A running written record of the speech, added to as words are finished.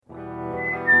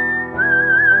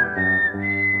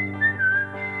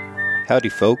Howdy,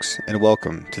 folks, and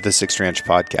welcome to the Sixth Ranch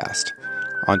Podcast.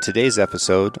 On today's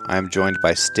episode, I am joined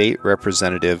by State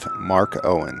Representative Mark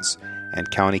Owens and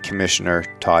County Commissioner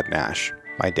Todd Nash,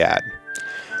 my dad.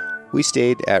 We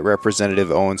stayed at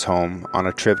Representative Owens' home on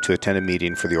a trip to attend a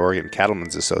meeting for the Oregon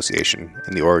Cattlemen's Association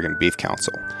and the Oregon Beef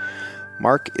Council.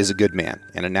 Mark is a good man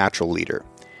and a natural leader.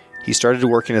 He started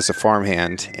working as a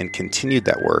farmhand and continued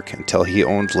that work until he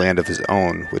owned land of his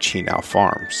own, which he now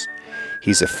farms.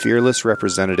 He's a fearless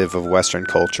representative of Western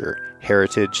culture,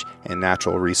 heritage, and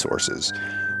natural resources,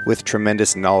 with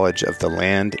tremendous knowledge of the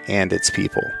land and its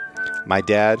people. My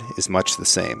dad is much the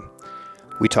same.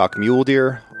 We talk mule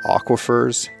deer,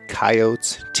 aquifers,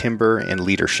 coyotes, timber, and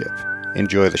leadership.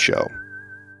 Enjoy the show.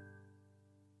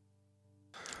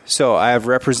 So I have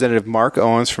Representative Mark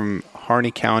Owens from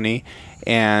Harney County,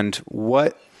 and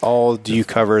what all do you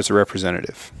cover as a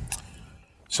representative?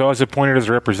 So I was appointed as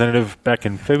a representative back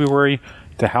in February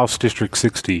to House District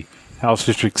 60. House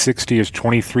District 60 is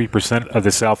 23% of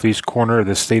the southeast corner of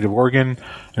the state of Oregon,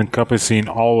 encompassing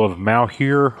all of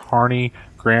Malheur, Harney,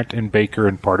 Grant, and Baker,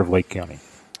 and part of Lake County.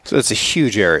 So it's a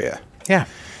huge area. Yeah.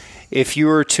 If you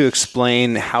were to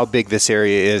explain how big this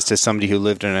area is to somebody who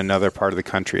lived in another part of the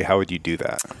country, how would you do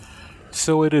that?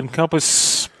 So it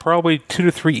encompasses probably 2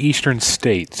 to 3 eastern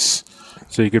states.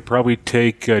 So you could probably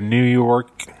take New York,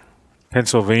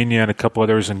 Pennsylvania, and a couple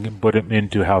others and put them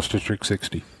into House District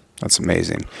 60. That's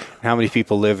amazing. How many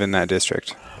people live in that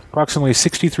district? Approximately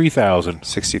 63,000.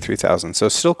 63,000. So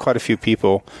still quite a few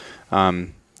people,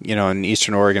 in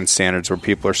Eastern Oregon standards where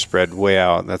people are spread way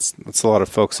out. That's a lot of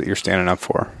folks that you're standing up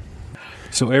for.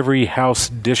 So every House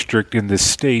district in the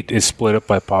state is split up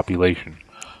by population.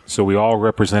 So we all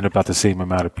represent about the same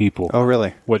amount of people. Oh,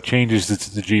 really? What changes is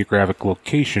the geographic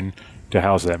location to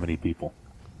house that many people.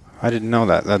 I didn't know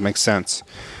that. That makes sense.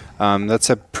 That's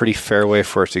a pretty fair way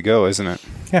for it to go, isn't it?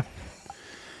 Yeah.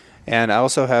 And I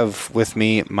also have with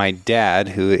me my dad,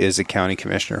 who is a county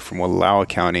commissioner from Wallowa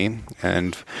County,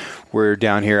 and we're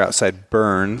down here outside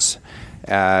Burns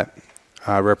at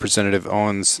Representative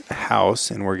Owens'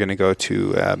 house, and we're going to go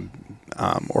to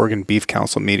Oregon Beef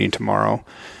Council meeting tomorrow.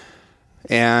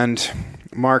 And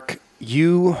Mark,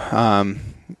 you're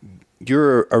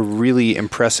a really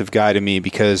impressive guy to me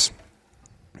because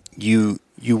you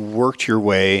worked your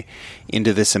way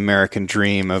into this American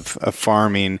dream of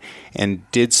farming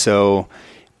and did so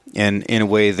in a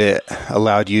way that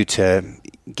allowed you to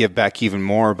give back even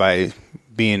more by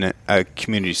being a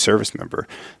community service member.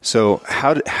 So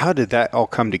how did that all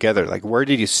come together? Like, where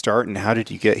did you start and how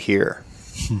did you get here?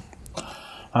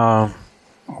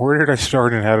 Where did I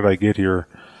start and how did I get here?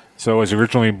 So I was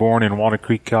originally born in Walnut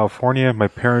Creek, California. My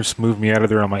parents moved me out of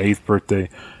there on my 8th birthday.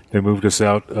 They moved us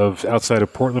outside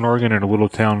of Portland, Oregon, in a little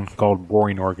town called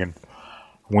Boring, Oregon.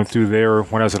 Went through there.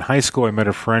 When I was in high school, I met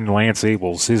a friend, Lance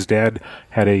Abels. His dad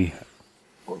had a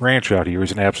ranch out here. He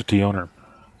was an absentee owner.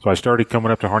 So I started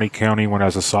coming up to Harney County when I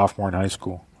was a sophomore in high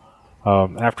school.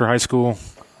 After high school,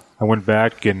 I went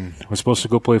back and was supposed to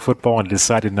go play football and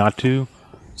decided not to.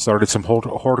 Started some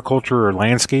horticulture or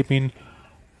landscaping.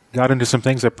 Got into some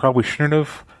things I probably shouldn't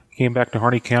have. Came back to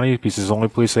Harney County because it's the only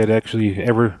place I'd actually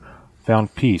ever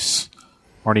found peace.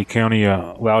 Harney County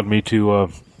allowed me to,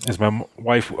 as my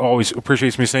wife always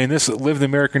appreciates me saying this, live the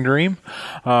American dream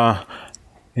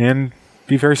and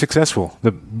be very successful.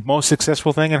 The most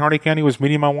successful thing in Harney County was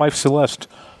meeting my wife, Celeste,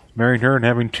 marrying her and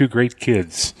having 2 great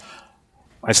kids.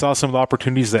 I saw some of the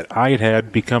opportunities that I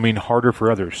had becoming harder for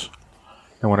others.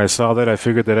 And when I saw that, I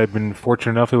figured that I'd been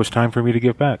fortunate enough it was time for me to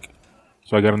give back.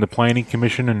 So I got on the Planning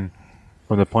Commission, and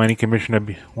from the Planning Commission,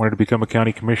 I wanted to become a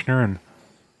county commissioner. And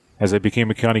as I became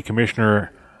a county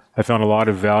commissioner, I found a lot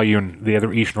of value in the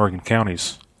other Eastern Oregon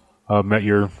counties. Met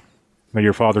your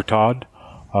father, Todd.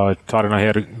 Todd and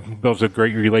I built a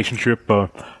great relationship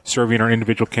serving our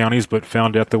individual counties, but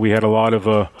found out that we had a lot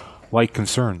of like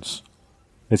concerns.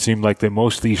 It seemed like that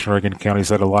most of the Eastern Oregon counties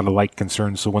had a lot of like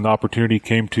concerns. So when the opportunity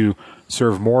came to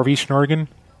serve more of Eastern Oregon,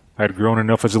 I had grown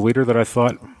enough as a leader that I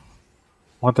thought,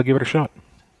 why don't I give it a shot?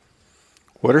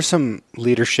 What are some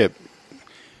leadership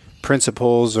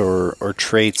principles or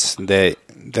traits that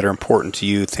are important to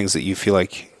you, things that you feel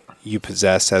like you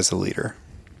possess as a leader?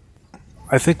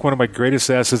 I think one of my greatest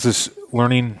assets is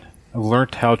I've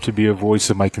learned how to be a voice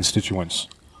of my constituents.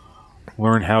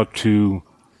 Learn how to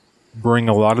bring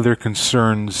a lot of their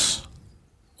concerns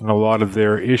and a lot of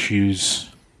their issues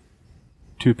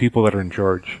to people that are in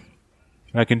charge.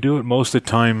 And I can do it most of the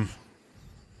time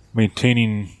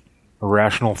maintaining a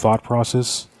rational thought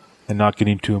process and not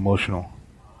getting too emotional.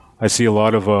 I see a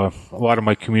lot of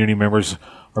my community members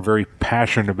are very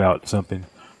passionate about something,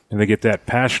 and they get that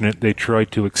passionate, they try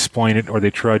to explain it or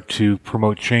they try to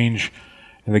promote change,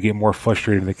 and they get more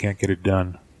frustrated and they can't get it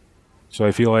done. So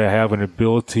I feel like I have an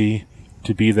ability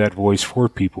to be that voice for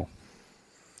people.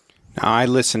 Now, I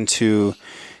listened to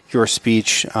your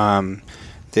speech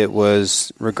that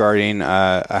was regarding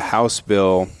a House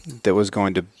bill that was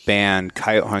going to ban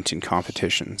coyote hunting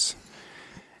competitions.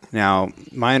 Now,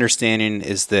 my understanding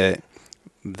is that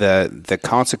the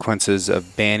consequences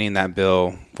of banning that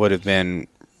bill would have been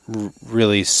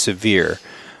really severe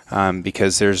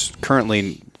because there's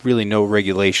currently really no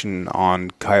regulation on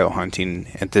coyote hunting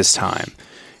at this time,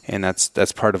 and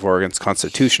that's part of Oregon's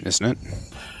constitution, isn't it?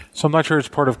 So I'm not sure it's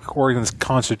part of Oregon's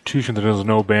constitution that there's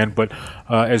no ban, but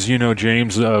as you know,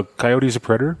 James, coyote is a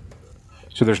predator,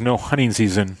 so there's no hunting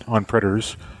season on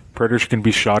predators. Predators can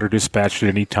be shot or dispatched at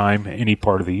any time, any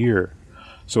part of the year.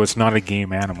 So it's not a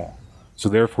game animal. So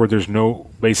therefore, there's no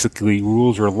basically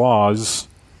rules or laws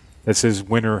that says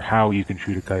when or how you can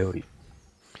shoot a coyote.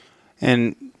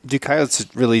 And do coyotes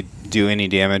really do any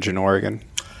damage in Oregon?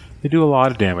 They do a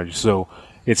lot of damage. So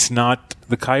it's not,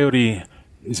 the coyote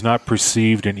is not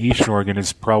perceived in Eastern Oregon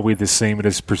as probably the same it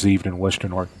is perceived in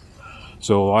Western Oregon.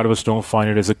 So a lot of us don't find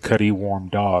it as a cutty, warm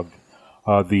dog.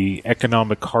 The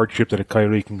economic hardship that a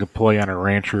coyote can play on a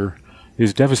rancher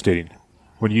is devastating.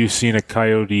 When you've seen a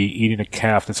coyote eating a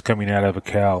calf that's coming out of a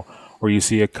cow, or you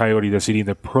see a coyote that's eating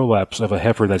the prolapse of a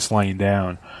heifer that's lying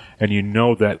down, and you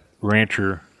know that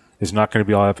rancher is not going to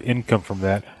be able to have income from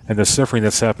that, and the suffering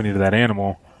that's happening to that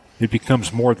animal, it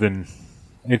becomes more than...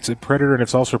 It's a predator, and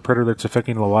it's also a predator that's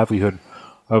affecting the livelihood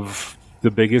of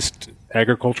the biggest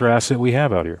agriculture asset we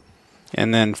have out here.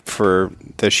 And then for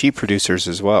the sheep producers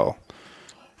as well.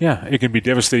 Yeah, it can be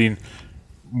devastating,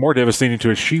 more devastating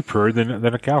to a sheep herd than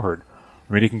a cow herd.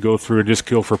 I mean, it can go through and just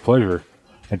kill for pleasure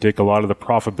and take a lot of the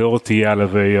profitability out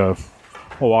of a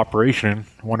whole operation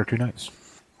in 1 or 2 nights.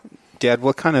 Dad,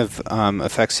 what kind of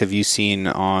effects have you seen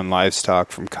on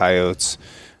livestock from coyotes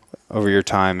over your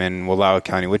time in Wallowa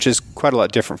County, which is quite a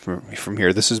lot different from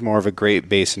here? This is more of a Great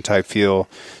Basin type feel,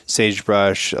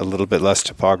 sagebrush, a little bit less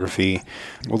topography.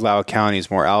 Wallowa County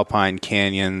is more alpine,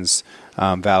 canyons,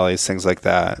 valleys, things like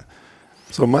that.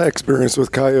 So my experience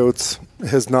with coyotes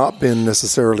has not been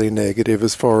necessarily negative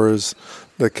as far as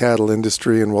the cattle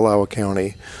industry in Wallowa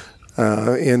County.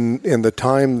 In the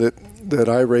time that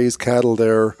I raised cattle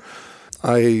there,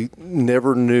 I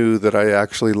never knew that I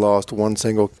actually lost one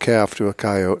single calf to a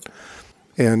coyote.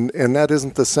 And that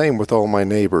isn't the same with all my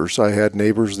neighbors. I had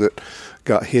neighbors that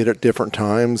got hit at different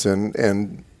times,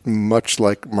 and much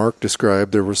like Mark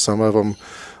described, there were some of them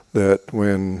that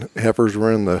when heifers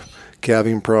were in the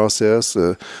calving process,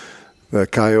 the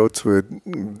coyotes would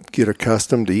get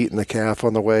accustomed to eating the calf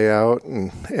on the way out,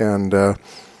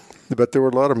 but there were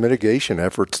a lot of mitigation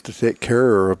efforts to take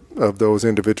care of those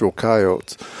individual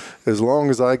coyotes. As long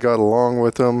as I got along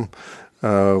with them,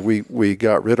 we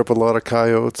got rid of a lot of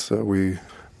coyotes. We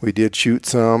did shoot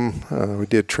some, we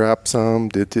did trap some,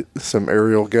 did some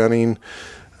aerial gunning,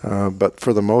 but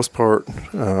for the most part,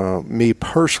 me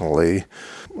personally,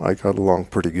 I got along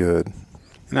pretty good.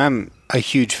 And I'm a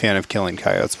huge fan of killing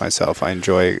coyotes myself. I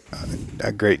enjoy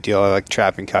a great deal. I like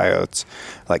trapping coyotes,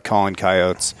 I like calling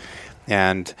coyotes,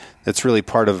 and it's really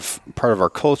part of our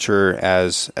culture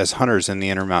as hunters in the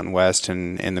Intermountain West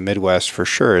and in the Midwest for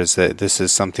sure, is that this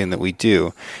is something that we do.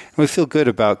 And we feel good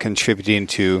about contributing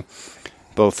to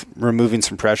both removing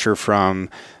some pressure from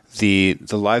the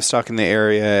livestock in the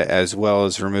area, as well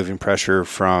as removing pressure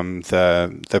from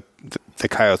the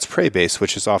coyote's prey base,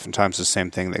 which is oftentimes the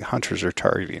same thing that hunters are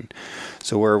targeting.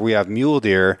 So where we have mule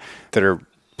deer that are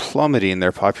plummeting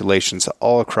their populations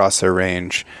all across their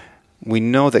range, we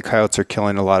know that coyotes are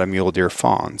killing a lot of mule deer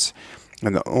fawns.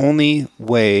 And the only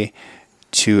way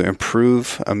to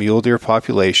improve a mule deer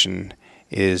population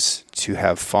is to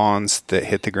have fawns that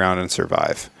hit the ground and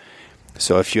survive.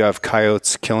 So if you have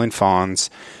coyotes killing fawns,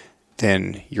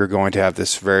 then you're going to have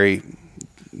this very,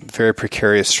 very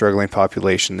precarious, struggling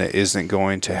population that isn't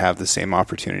going to have the same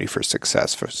opportunity for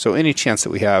success. So any chance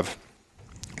that we have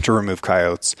to remove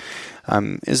coyotes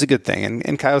is a good thing.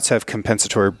 And coyotes have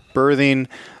compensatory birthing.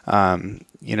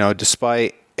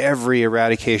 Despite every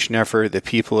eradication effort that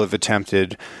people have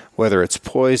attempted, whether it's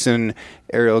poison,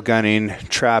 aerial gunning,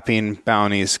 trapping,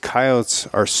 bounties, coyotes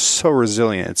are so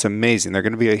resilient. It's amazing. They're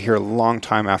going to be here a long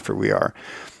time after we are.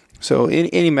 So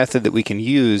any method that we can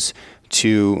use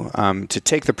to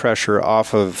take the pressure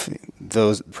off of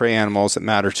those prey animals that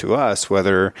matter to us,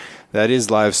 whether that is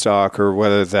livestock or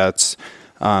whether that's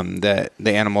the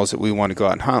animals that we want to go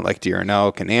out and hunt, like deer and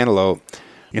elk and antelope,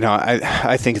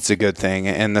 I think it's a good thing.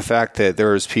 And the fact that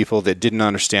there was people that didn't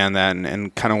understand that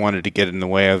and kind of wanted to get in the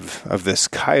way of this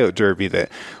coyote derby that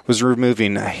was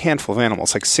removing a handful of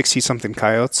animals, like 60-something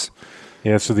coyotes.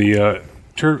 Yeah, so the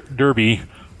Derby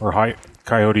or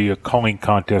coyote calling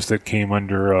contest that came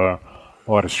under a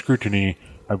lot of scrutiny.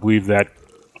 I believe that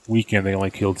weekend they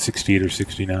only killed 68 or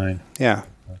 69. Yeah.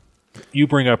 You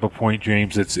bring up a point,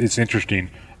 James. It's interesting.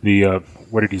 The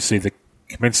what did he say? The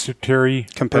compensatory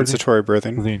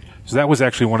birthing. So that was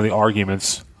actually one of the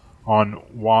arguments on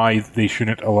why they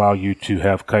shouldn't allow you to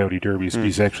have coyote derbies.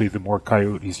 Because actually, the more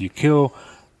coyotes you kill,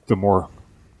 the more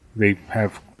they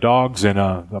have dogs, and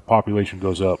the population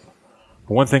goes up.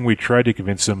 But one thing we tried to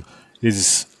convince them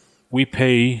is we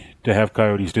pay to have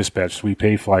coyotes dispatched. We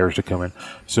pay flyers to come in.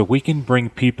 So we can bring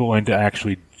people in to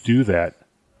actually do that.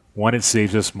 One, it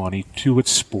saves us money. Two,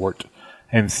 it's sport.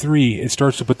 And three, it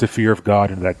starts to put the fear of God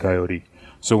into that coyote.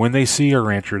 So when they see a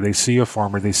rancher, they see a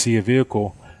farmer, they see a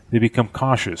vehicle, they become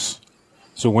cautious.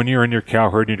 So when you're in your cow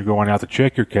herd and you're going out to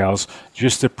check your cows,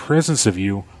 just the presence of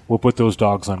you will put those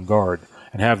dogs on guard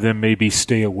and have them maybe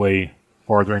stay away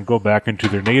farther and go back into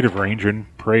their native range and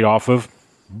prey off of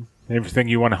everything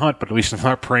you want to hunt, but at least I'm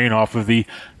not preying off of the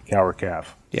cow or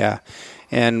calf. Yeah.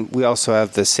 And we also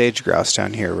have the sage grouse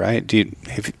down here, right?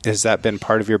 Has that been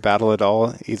part of your battle at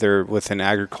all, either within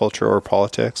agriculture or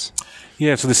politics?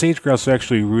 Yeah, so the sage grouse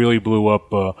actually really blew up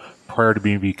prior to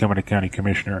becoming a county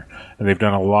commissioner, and they've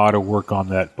done a lot of work on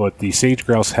that. But the sage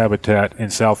grouse habitat in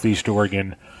southeast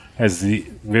Oregon has the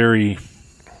very,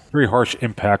 very harsh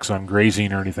impacts on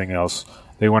grazing or anything else.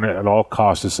 They want it at all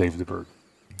costs to save the bird.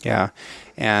 Yeah,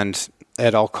 and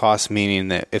at all costs meaning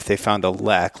that if they found a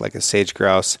lek, like a sage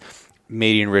grouse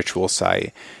mating ritual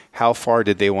site, how far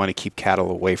did they want to keep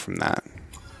cattle away from that?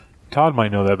 Todd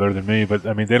might know that better than me, but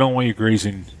I mean, they don't want you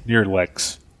grazing near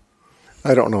leks.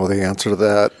 I don't know the answer to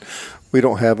that. We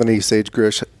don't have any sage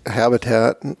grouse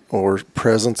habitat or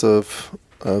presence of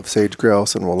sage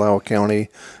grouse in Wallowa County,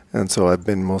 and so I've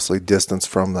been mostly distanced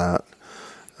from that.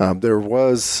 There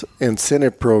was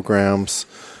incentive programs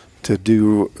to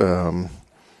do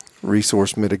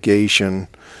resource mitigation,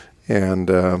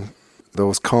 and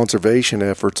those conservation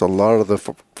efforts, a lot of the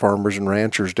farmers and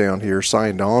ranchers down here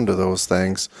signed on to those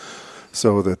things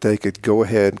so that they could go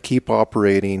ahead, keep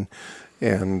operating,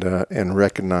 and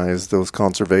recognize those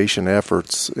conservation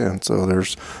efforts. And so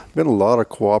there's been a lot of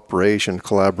cooperation,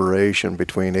 collaboration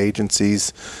between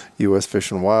agencies, U.S.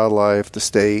 Fish and Wildlife, the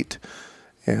state,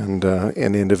 and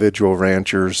individual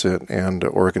ranchers and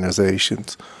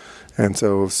organizations. And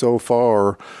so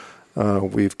far,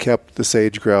 we've kept the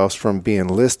sage grouse from being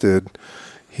listed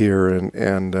here,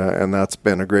 and that's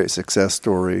been a great success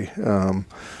story.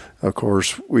 Of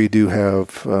course, we do have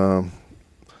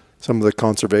some of the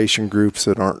conservation groups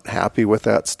that aren't happy with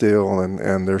that still,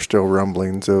 and there's still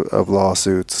rumblings of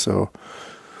lawsuits. So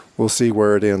we'll see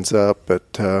where it ends up.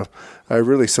 But I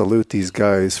really salute these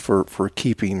guys for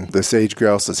keeping the sage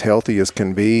grouse as healthy as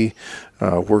can be,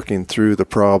 working through the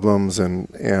problems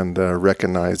and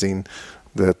recognizing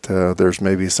that there's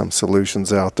maybe some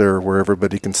solutions out there where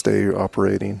everybody can stay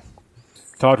operating.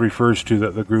 Todd refers to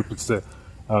the group, it's the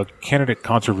Candidate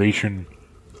Conservation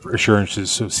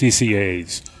Assurances, so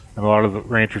CCAs, and a lot of the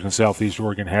ranchers in southeast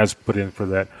Oregon has put in for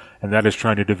that, and that is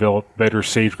trying to develop better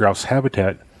sage grouse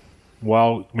habitat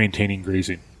while maintaining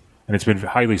grazing. And it's been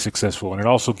highly successful, and it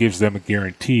also gives them a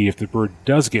guarantee if the bird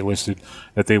does get listed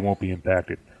that they won't be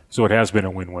impacted. So it has been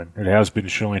a win-win. It has been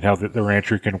showing how the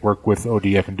rancher can work with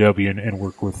ODF&W and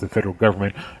work with the federal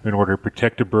government in order to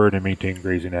protect the bird and maintain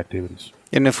grazing activities.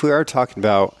 And if we are talking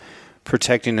about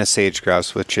protecting a sage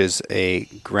grouse, which is a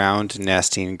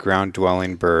ground-nesting,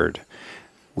 ground-dwelling bird,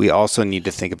 we also need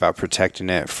to think about protecting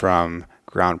it from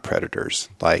ground predators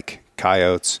like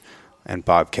coyotes and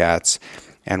bobcats.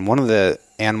 And one of the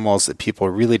animals that people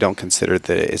really don't consider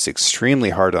that is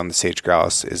extremely hard on the sage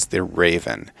grouse is the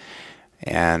raven.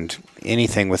 And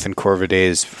anything within Corvidae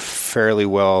is fairly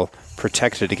well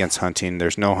protected against hunting.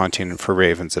 There's no hunting for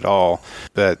ravens at all,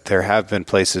 but there have been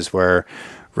places where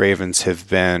ravens have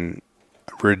been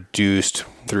reduced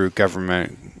through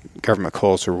government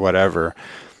culls or whatever.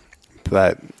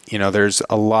 But, there's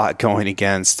a lot going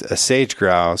against a sage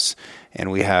grouse,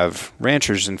 and we have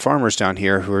ranchers and farmers down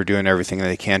here who are doing everything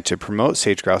they can to promote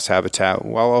sage grouse habitat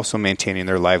while also maintaining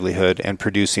their livelihood and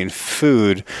producing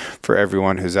food for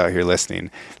everyone who's out here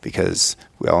listening, because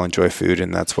we all enjoy food,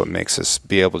 and that's what makes us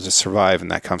be able to survive,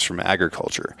 and that comes from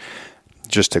agriculture.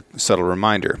 Just a subtle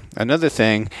reminder. Another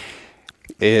thing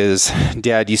is,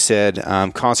 Dad, you said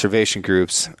conservation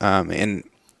groups, and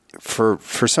for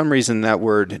some reason that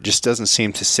word just doesn't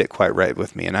seem to sit quite right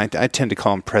with me, and I tend to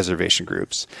call them preservation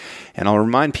groups. And I'll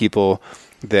remind people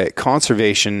that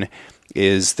conservation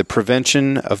is the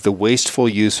prevention of the wasteful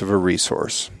use of a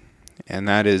resource, and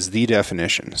that is the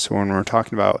definition. So when we're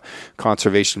talking about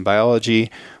conservation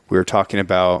biology, we're talking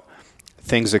about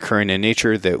things occurring in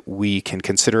nature that we can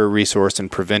consider a resource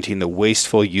and preventing the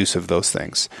wasteful use of those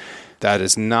things. That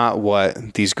is not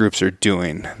what these groups are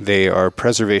doing. They are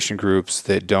preservation groups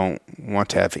that don't want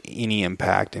to have any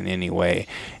impact in any way.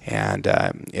 And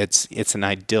it's an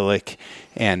idyllic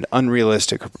and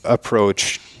unrealistic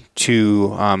approach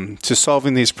to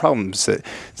solving these problems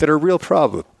that are real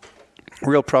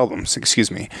problems.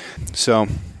 So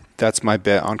that's my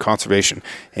bet on conservation.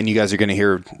 And you guys are going to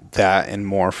hear that and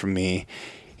more from me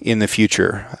in the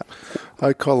future.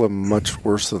 I call them much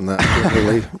worse than that,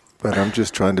 really, but I'm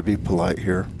just trying to be polite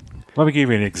here. Let me give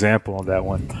you an example on that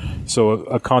one. So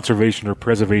a conservation or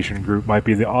preservation group might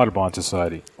be the Audubon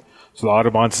Society. So the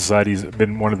Audubon Society has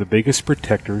been one of the biggest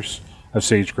protectors of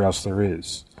sage grouse there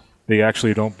is. They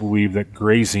actually don't believe that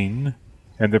grazing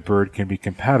and the bird can be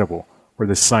compatible, where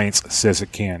the science says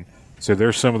it can. So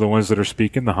they're some of the ones that are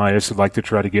speaking the highest who'd like to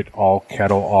try to get all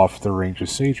cattle off the range of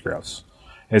sage grouse.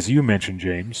 As you mentioned,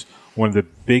 James, one of the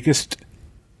biggest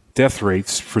death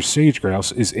rates for sage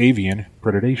grouse is avian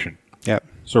predation. Yep.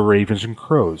 So ravens and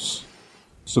crows.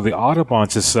 So the Audubon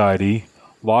Society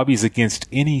lobbies against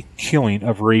any killing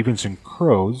of ravens and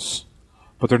crows,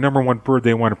 but their number one bird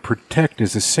they want to protect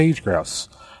is the sage grouse.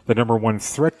 The number one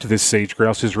threat to this sage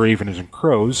grouse is ravens and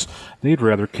crows. They'd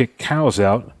rather kick cows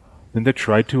out than to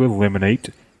try to eliminate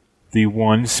the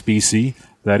one species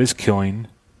that is killing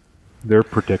their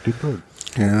protected bird.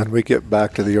 And we get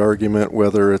back to the argument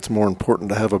whether it's more important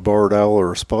to have a barred owl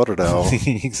or a spotted owl.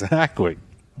 Exactly.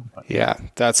 Yeah,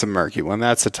 that's a murky one.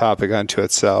 That's a topic unto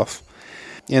itself.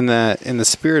 In the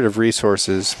spirit of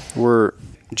resources, we're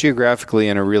geographically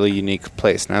in a really unique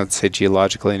place. And I would say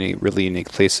geologically in a really unique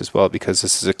place as well, because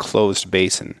this is a closed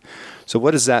basin. So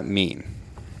what does that mean?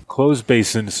 Closed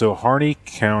basin. So Harney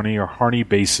County or Harney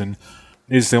Basin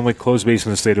is the only closed basin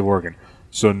in the state of Oregon.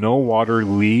 So no water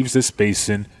leaves this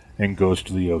basin and goes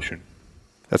to the ocean.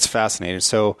 That's fascinating.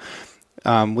 So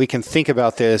we can think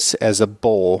about this as a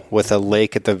bowl with a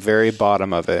lake at the very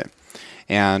bottom of it.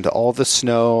 And all the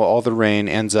snow, all the rain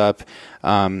ends up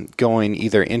going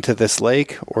either into this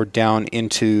lake or down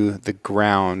into the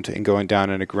ground and going down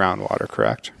into groundwater,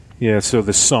 correct? Yeah, so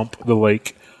the sump, the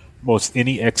lake, most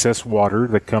any excess water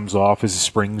that comes off as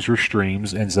springs or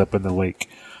streams ends up in the lake.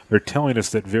 They're telling us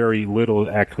that very little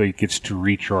actually gets to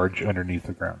recharge underneath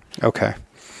the ground. Okay.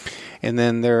 And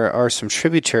then there are some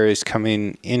tributaries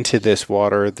coming into this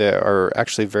water that are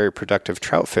actually very productive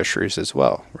trout fisheries as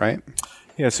well, right?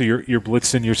 Yeah, so your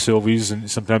Blitzen, your Silvies,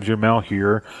 and sometimes your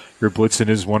Malheur. Your Blitzen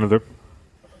is one of the,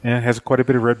 and has quite a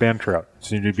bit of red band trout.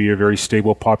 Seems to be a very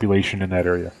stable population in that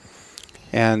area.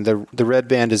 And the red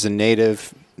band is a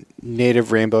native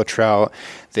rainbow trout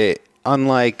that,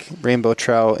 unlike rainbow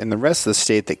trout in the rest of the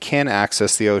state that can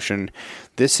access the ocean,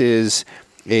 this is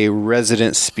a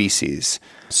resident species.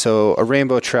 So a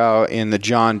rainbow trout in the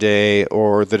John Day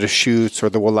or the Deschutes or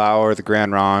the Wallowa or the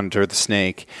Grand Ronde or the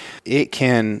Snake, it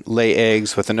can lay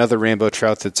eggs with another rainbow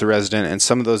trout that's a resident, and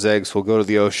some of those eggs will go to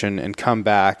the ocean and come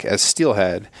back as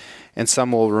steelhead, and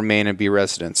some will remain and be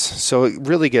residents. So it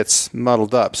really gets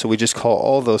muddled up. So we just call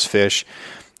all those fish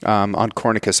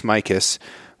Oncornicus micus,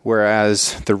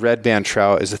 whereas the red band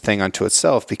trout is a thing unto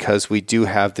itself because we do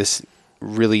have this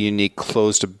really unique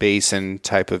closed basin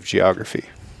type of geography.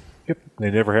 Yep, they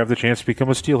never have the chance to become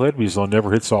a steelhead because they'll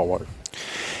never hit saltwater.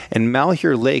 And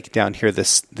Malheur Lake down here,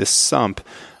 this sump,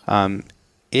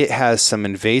 it has some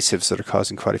invasives that are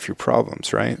causing quite a few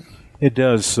problems, right? It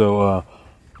does. So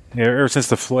ever since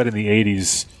the flood in the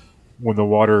 80s, when the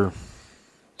water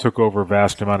took over a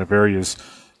vast amount of areas,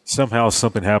 somehow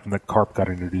something happened that carp got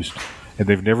introduced. And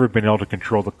they've never been able to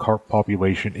control the carp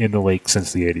population in the lake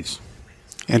since the 80s.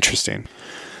 Interesting.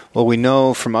 Well, we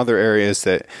know from other areas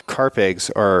that carp eggs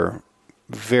are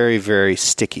very, very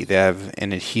sticky. They have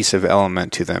an adhesive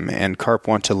element to them, and carp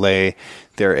want to lay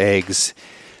their eggs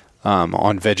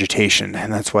on vegetation,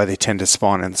 and that's why they tend to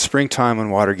spawn in the springtime when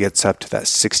water gets up to that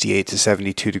 68 to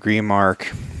 72 degree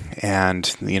mark,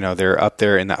 and they're up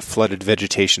there in that flooded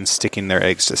vegetation sticking their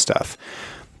eggs to stuff.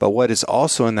 But what is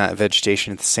also in that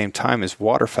vegetation at the same time is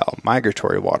waterfowl,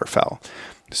 migratory waterfowl.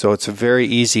 So it's very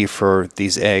easy for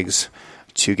these eggs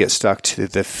to get stuck to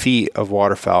the feet of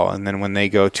waterfowl, and then when they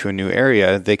go to a new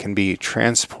area, they can be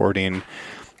transporting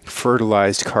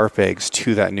fertilized carp eggs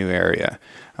to that new area.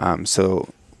 So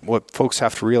what folks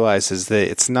have to realize is that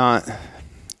it's not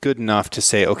good enough to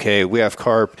say, okay, we have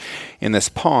carp in this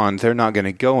pond, they're not going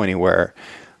to go anywhere.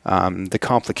 The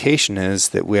complication is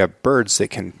that we have birds that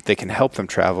can help them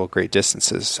travel great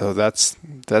distances. So that's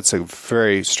a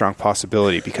very strong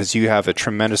possibility because you have a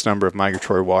tremendous number of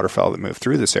migratory waterfowl that move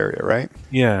through this area, right?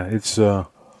 Yeah, it's the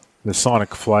Sonic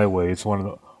Flyway. It's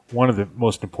one one of the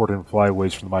most important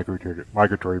flyways for the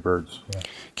migratory birds. Yeah.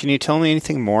 Can you tell me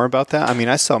anything more about that? I mean,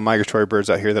 I saw migratory birds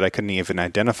out here that I couldn't even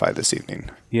identify this evening.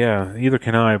 Yeah, neither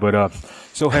can I. But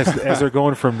so as they're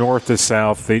going from north to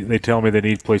south, they tell me they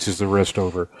need places to rest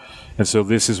over. And so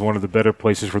this is one of the better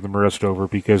places for them to rest over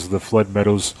because of the flood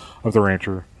meadows of the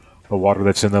rancher, the water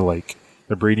that's in the lake,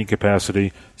 the breeding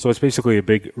capacity. So it's basically a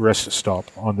big rest stop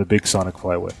on the Big Sonic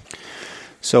Flyway.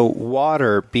 So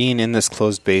water being in this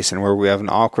closed basin where we have an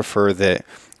aquifer that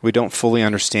we don't fully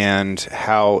understand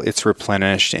how it's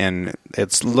replenished, and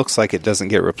it looks like it doesn't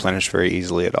get replenished very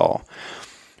easily at all.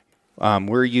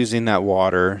 We're using that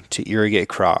water to irrigate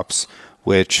crops,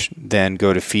 which then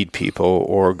go to feed people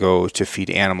or go to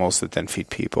feed animals that then feed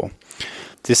people.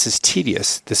 This is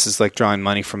tedious. This is like drawing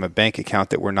money from a bank account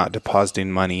that we're not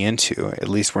depositing money into. At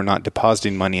least we're not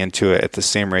depositing money into it at the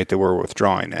same rate that we're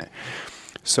withdrawing it.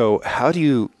 So how do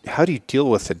you deal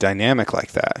with a dynamic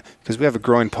like that? Because we have a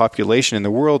growing population in the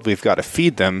world, we've got to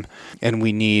feed them, and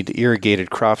we need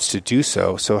irrigated crops to do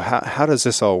so. So how does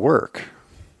this all work?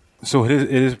 So it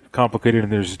is complicated,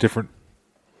 and there's a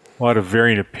lot of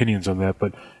varying opinions on that.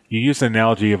 But you use the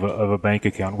analogy of a bank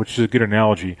account, which is a good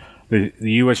analogy. The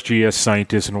USGS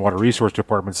scientists and Water Resource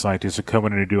Department scientists are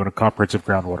coming in and doing a comprehensive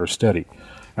groundwater study,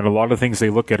 and a lot of the things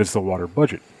they look at is the water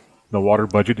budget. The water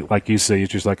budget, like you say, is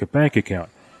just like a bank account.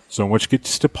 So much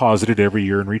gets deposited every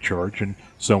year in recharge, and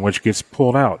so much gets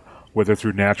pulled out, whether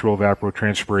through natural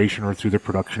evapotranspiration or through the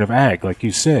production of ag, like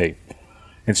you say.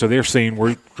 And so they're saying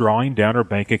we're drawing down our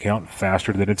bank account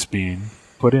faster than it's being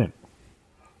put in.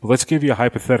 But let's give you a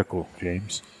hypothetical,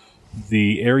 James.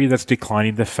 The area that's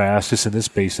declining the fastest in this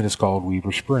basin is called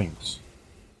Weaver Springs.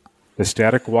 The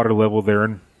static water level there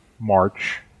in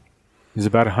March is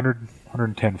about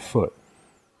 110 foot.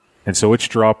 And so it's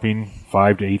dropping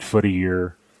 5 to 8 foot a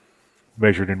year,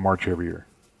 measured in March every year.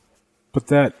 But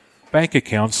that bank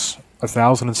account's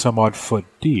 1,000 and some odd foot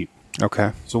deep.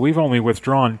 Okay. So we've only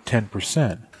withdrawn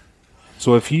 10%.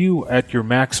 So if you, at your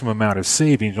maximum amount of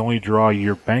savings, only draw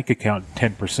your bank account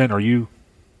 10%, are you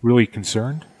really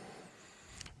concerned?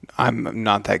 I'm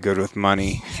not that good with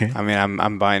money. Okay. I mean,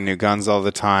 I'm buying new guns all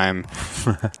the time,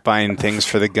 buying things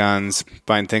for the guns,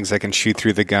 buying things I can shoot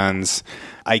through the guns.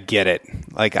 I get it.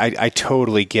 Like I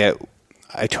totally get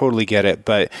it.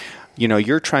 But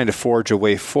you're trying to forge a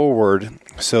way forward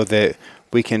so that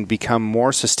we can become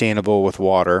more sustainable with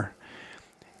water,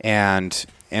 and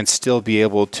still be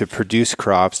able to produce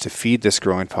crops to feed this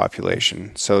growing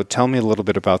population. So tell me a little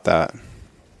bit about that.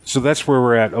 So that's where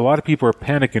we're at. A lot of people are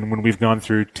panicking when we've gone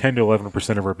through 10 to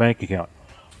 11% of our bank account.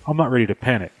 I'm not ready to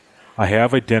panic. I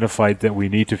have identified that we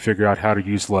need to figure out how to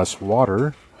use less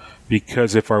water,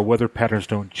 because if our weather patterns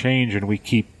don't change and we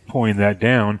keep pulling that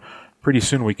down, pretty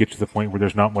soon we get to the point where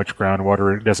there's not much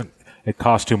groundwater. It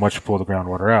costs too much to pull the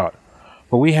groundwater out.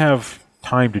 But we have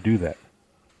time to do that.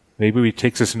 Maybe it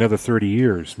takes us another 30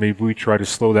 years. Maybe we try to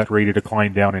slow that rate of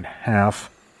decline down in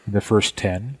half in the first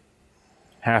 10.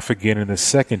 Half again in the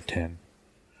second 10,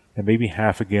 and maybe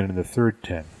half again in the third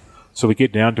 10. So we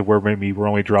get down to where maybe we're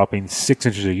only dropping 6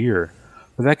 inches a year.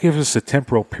 But that gives us a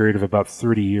temporal period of about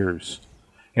 30 years.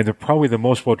 And probably the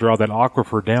most we'll draw that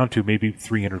aquifer down to maybe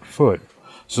 300 foot.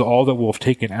 So all that we'll have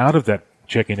taken out of that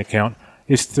checking account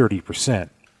is 30%.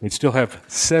 We'd still have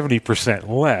 70%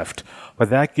 left,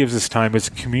 but that gives us time as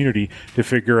a community to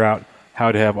figure out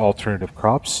how to have alternative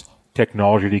crops,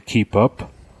 technology to keep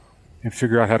up, and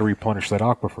figure out how to replenish that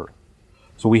aquifer.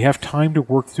 So we have time to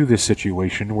work through this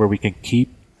situation where we can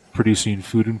keep producing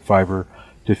food and fiber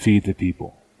to feed the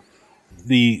people.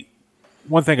 The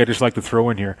one thing I just like to throw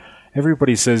in here,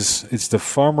 everybody says it's the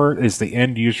farmer is the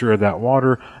end user of that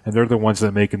water, and they're the ones that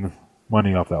are making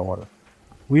money off that water.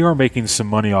 We are making some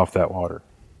money off that water,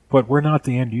 but we're not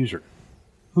the end user.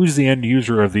 Who's the end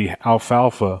user of the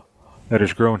alfalfa that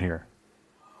is grown here?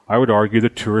 I would argue the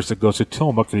tourist that goes to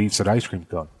Tillamook that eats that ice cream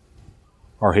cone.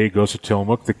 Our hay goes to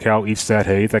Tillamook, the cow eats that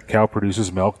hay, that cow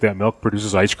produces milk, that milk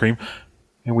produces ice cream,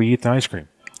 and we eat the ice cream.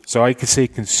 So I could say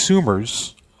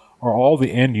consumers are all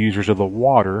the end users of the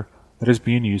water that is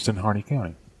being used in Harney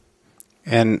County.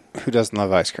 And who doesn't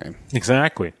love ice cream?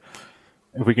 Exactly.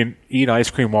 If we can eat ice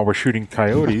cream while we're shooting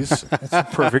coyotes, that's a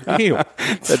perfect deal.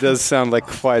 That does sound like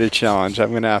quite a challenge.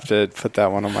 I'm going to have to put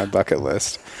that one on my bucket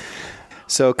list.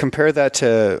 So compare that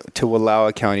to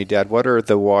Wallowa County, Dad. What are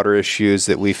the water issues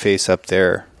that we face up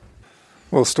there?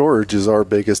 Well, storage is our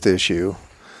biggest issue.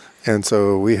 And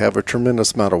so we have a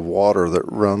tremendous amount of water that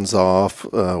runs off.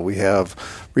 We have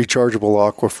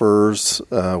rechargeable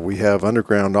aquifers. We have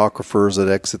underground aquifers that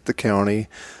exit the county.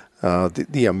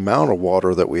 The amount of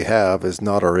water that we have is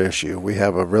not our issue. We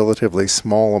have a relatively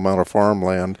small amount of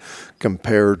farmland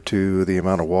compared to the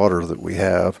amount of water that we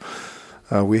have.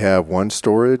 We have one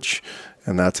storage,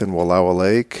 and that's in Wallowa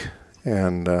Lake,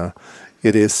 and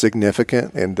it is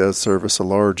significant and does service a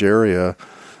large area,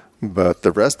 but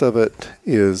the rest of it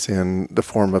is in the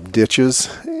form of ditches,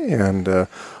 and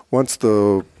once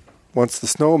the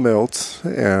snow melts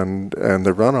and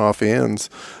the runoff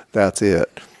ends, that's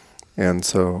it. And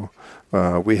so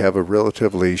we have a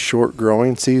relatively short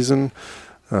growing season,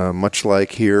 much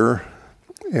like here,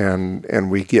 and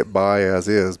we get by as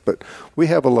is. But we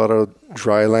have a lot of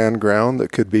dry land ground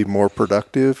that could be more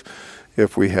productive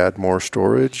if we had more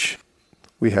storage.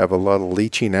 We have a lot of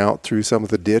leaching out through some of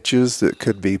the ditches that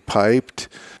could be piped.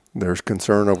 There's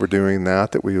concern over doing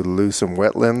that we would lose some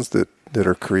wetlands that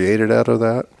are created out of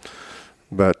that.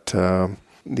 But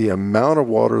the amount of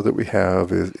water that we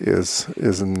have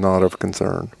is not of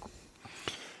concern.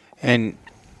 And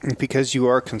because you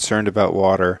are concerned about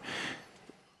water,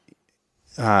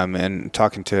 and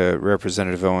talking to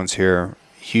Representative Owens here,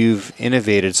 you've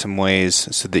innovated some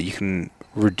ways so that you can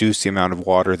reduce the amount of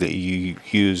water that you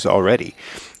use already.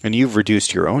 And you've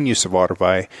reduced your own use of water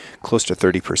by close to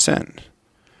 30%.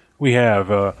 We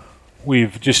have.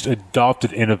 We've just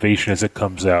adopted innovation as it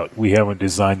comes out. We haven't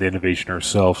designed the innovation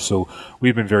ourselves, so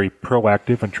we've been very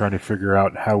proactive in trying to figure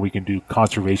out how we can do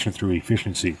conservation through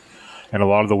efficiency. And a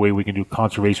lot of the way we can do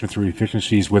conservation through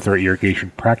efficiency is with our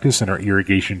irrigation practice and our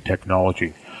irrigation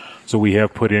technology. So we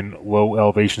have put in low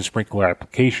elevation sprinkler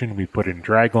application. We put in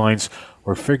drag lines.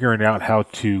 We're figuring out how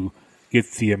to get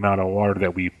the amount of water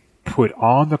that we put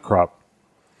on the crop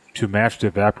to match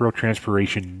the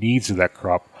evapotranspiration needs of that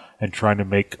crop, and trying to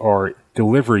make our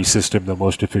delivery system the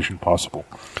most efficient possible.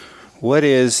 What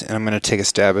is, and I'm going to take a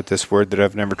stab at this word that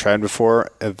I've never tried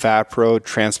before,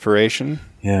 evapotranspiration?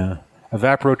 Yeah,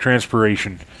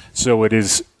 evapotranspiration. So it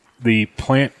is the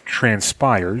plant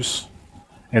transpires,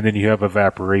 and then you have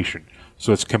evaporation.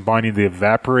 So it's combining the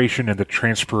evaporation and the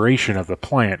transpiration of the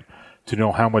plant to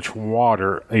know how much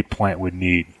water a plant would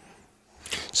need.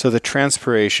 So the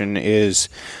transpiration is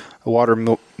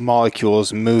water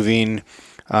molecules moving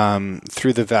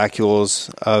through the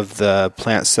vacuoles of the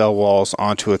plant cell walls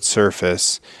onto its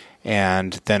surface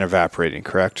and then evaporating,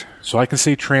 correct? So I can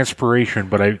say transpiration,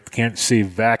 but I can't say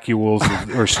vacuoles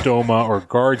or stoma or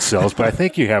guard cells, but I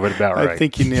think you have it about right. I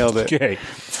think you nailed it. Okay.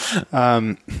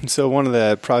 So one of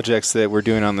the projects that we're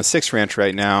doing on the Six Ranch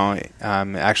right now,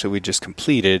 actually we just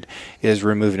completed, is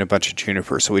removing a bunch of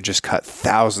juniper. So we just cut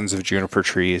thousands of juniper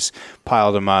trees,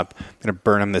 piled them up, going to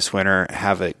burn them this winter,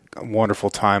 have a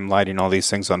wonderful time lighting all these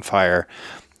things on fire.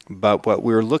 But what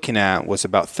we were looking at was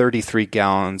about 33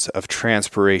 gallons of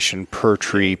transpiration per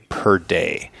tree per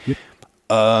day. Yep.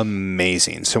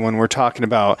 Amazing. So when we're talking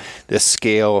about this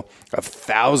scale of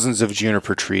thousands of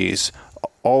juniper trees,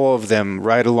 all of them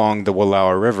right along the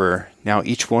Wallowa River, now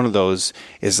each one of those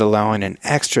is allowing an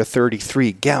extra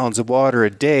 33 gallons of water a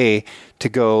day to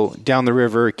go down the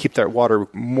river, keep that water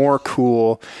more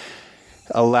cool,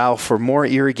 allow for more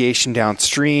irrigation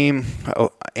downstream,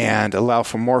 and allow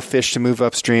for more fish to move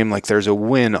upstream. Like, there's a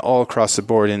win all across the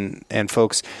board. And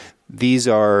folks, these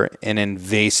are an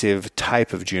invasive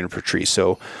type of juniper tree.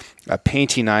 So a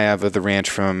painting I have of the ranch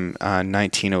from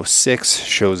 1906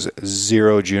 shows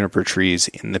 0 juniper trees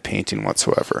in the painting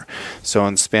whatsoever. So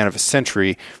in the span of a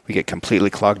century, we get completely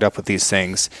clogged up with these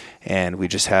things, and we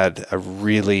just had a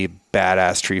really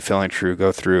badass tree felling crew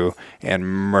go through and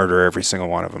murder every single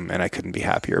one of them, and I couldn't be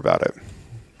happier about it.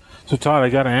 So Todd, I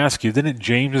got to ask you, didn't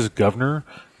James as governor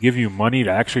give you money to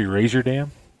actually raise your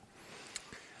dam?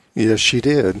 Yes, she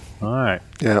did. All right.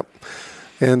 Yeah.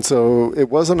 And so it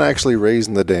wasn't actually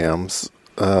raising the dams.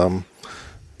 The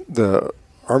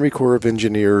Army Corps of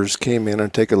Engineers came in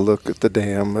and take a look at the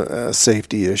dam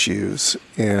safety issues,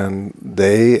 and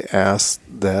they asked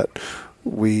that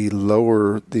we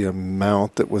lower the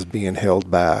amount that was being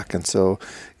held back. And so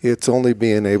it's only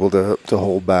being able to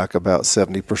hold back about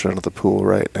 70% of the pool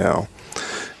right now.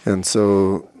 And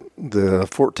so the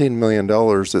 $14 million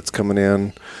that's coming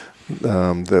in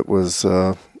that was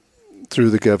through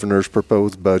the governor's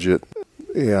proposed budget,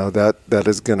 that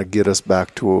is going to get us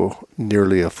back to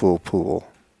nearly a full pool.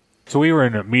 So we were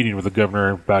in a meeting with the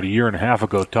governor about a year and a half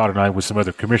ago, Todd and I, with some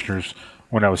other commissioners,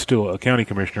 when I was still a county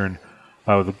commissioner, and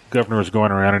the governor was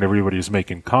going around and everybody was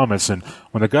making comments. And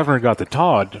when the governor got to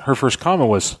Todd, her first comment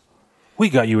was, "We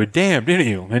got you a dam, didn't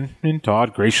you?" And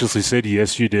Todd graciously said,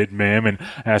 "Yes, you did, ma'am," and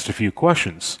asked a few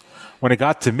questions. When it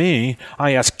got to me,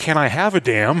 I asked, "Can I have a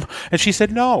dam?" And she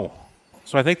said, "No."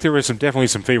 So I think there was definitely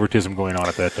some favoritism going on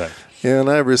at that time. Yeah, and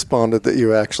I responded that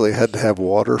you actually had to have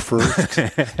water first.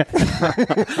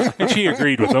 And she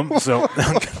agreed with them. So,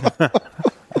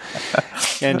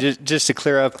 And just to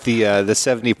clear up the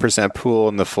 70% pool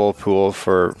and the full pool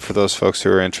for those folks who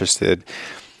are interested,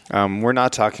 we're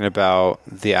not talking about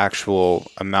the actual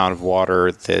amount of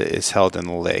water that is held in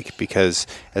the lake, because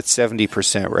at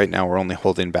 70% right now we're only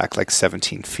holding back like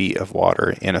 17 feet of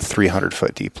water in a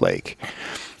 300-foot deep lake.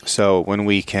 So when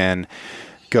we can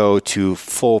go to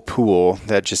full pool,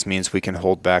 that just means we can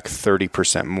hold back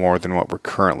 30% more than what we're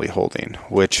currently holding,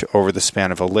 which over the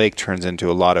span of a lake turns into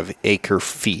a lot of acre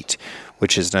feet,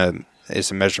 which is a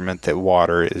measurement that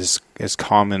water is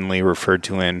commonly referred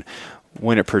to in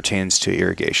when it pertains to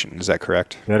irrigation. Is that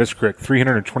correct? that is correct.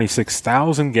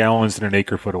 326,000 gallons in an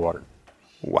acre foot of water.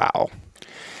 Wow.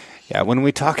 Yeah, when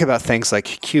we talk about things like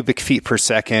cubic feet per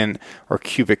second or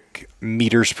cubic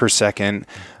meters per second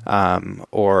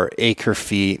or acre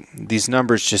feet, these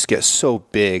numbers just get so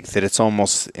big that it's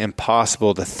almost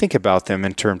impossible to think about them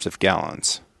in terms of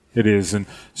gallons. It is. And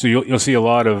so you'll see a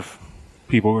lot of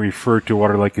people refer to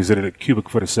water like, is it a cubic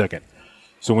foot a second?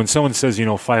 So when someone says,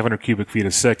 500 cubic feet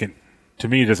a second, to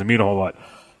me, it doesn't mean a whole lot.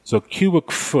 So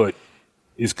cubic foot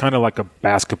is kind of like a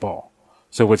basketball.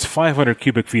 So it's 500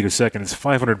 cubic feet a second. It's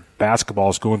 500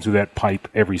 basketballs going through that pipe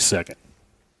every second.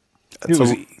 That's a lot.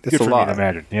 Me to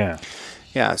imagine. Yeah.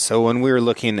 Yeah, so when we were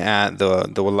looking at the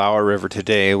Wallowa River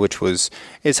today, which was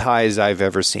as high as I've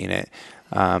ever seen it,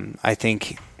 I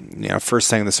think, first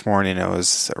thing this morning, it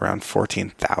was around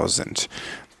 14,000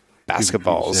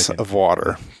 basketballs of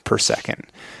water per second.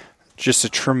 Just a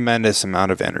tremendous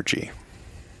amount of energy.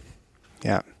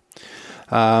 Yeah.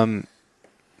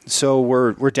 So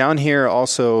we're down here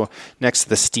also next to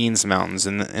the Steens Mountains,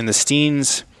 and the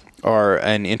Steens are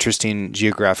an interesting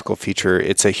geographical feature.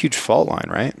 It's a huge fault line,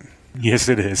 right? Yes,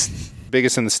 it is.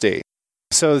 Biggest in the state.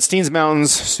 So the Steens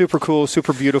Mountains, super cool,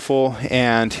 super beautiful,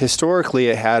 and historically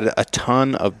it had a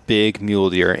ton of big mule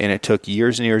deer, and it took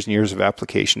years and years and years of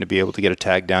application to be able to get a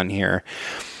tag down here.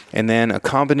 And then a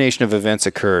combination of events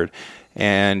occurred,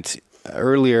 and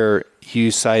earlier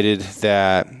you cited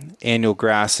that annual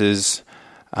grasses,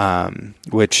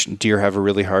 which deer have a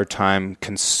really hard time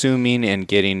consuming and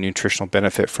getting nutritional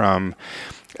benefit from,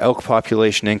 elk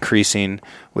population increasing,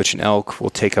 which an elk will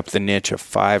take up the niche of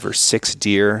 5 or 6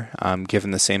 deer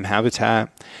given the same habitat,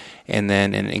 and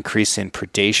then an increase in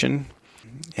predation,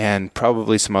 and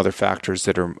probably some other factors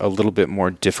that are a little bit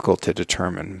more difficult to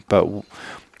determine. But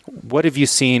what have you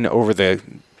seen over the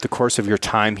course of your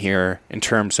time here in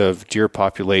terms of deer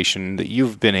population that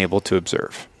you've been able to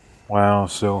observe? Wow.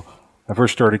 So I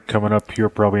first started coming up here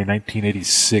probably in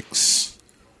 1986,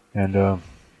 and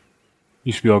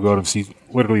used to be able to go out and see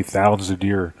literally thousands of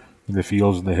deer in the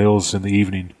fields and the hills in the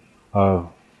evening. A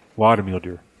lot of mule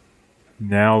deer.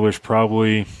 Now there's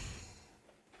probably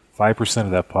 5% of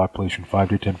that population, 5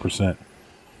 to 10%.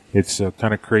 It's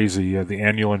kind of crazy. The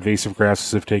annual invasive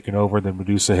grasses have taken over, the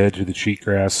Medusa hedge, to the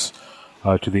cheatgrass,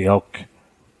 to the elk.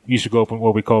 Used to go up in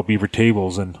what we call beaver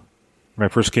tables, and when I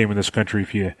first came in this country,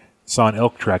 if you saw an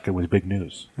elk track, it was big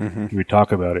news. Mm-hmm. You would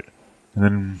talk about it. And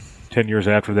then 10 years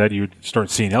after that, you would start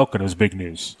seeing elk, and it was big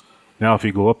news. Now, if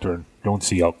you go up there and don't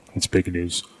see elk, it's big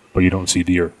news, but you don't see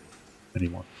deer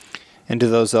anymore. And do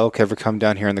those elk ever come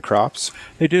down here in the crops?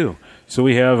 They do. So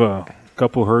we have a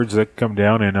couple herds that come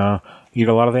down and eat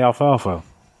a lot of the alfalfa.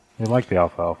 They like the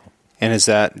alfalfa. And is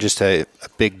that just a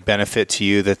big benefit to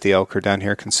you that the elk are down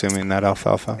here consuming that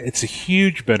alfalfa? It's a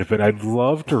huge benefit. I'd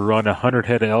love to run 100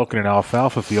 head of elk in an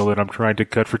alfalfa field that I'm trying to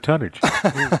cut for tonnage.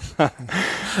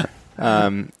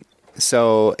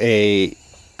 So a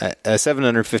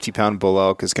 750-pound bull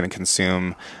elk is going to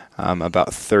consume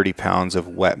about 30 pounds of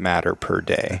wet matter per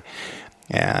day.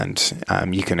 And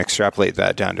you can extrapolate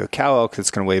that down to a cow elk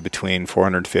that's going to weigh between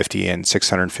 450 and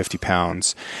 650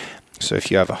 pounds. So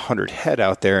if you have 100 head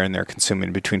out there and they're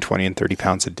consuming between 20 and 30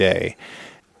 pounds a day,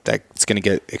 that's going to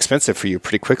get expensive for you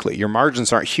pretty quickly. Your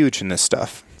margins aren't huge in this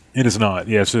stuff. It is not,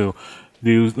 yeah. So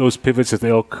those pivots at the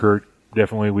elk herd,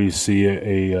 definitely we see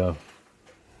a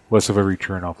less of a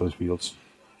return off those fields.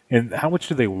 And how much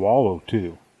do they wallow,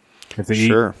 too? If they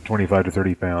eat 25 to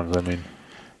 30 pounds, I mean.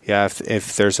 Yeah,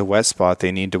 if there's a wet spot,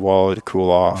 they need to wallow to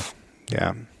cool off.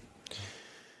 Yeah.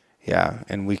 Yeah,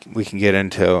 and we can get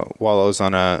into wallows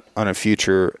on a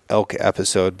future elk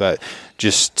episode, but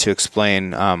just to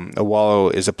explain, a wallow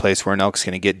is a place where an elk's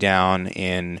going to get down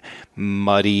in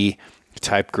muddy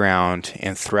type ground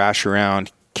and thrash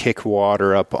around, kick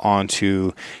water up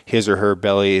onto his or her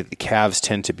belly. The calves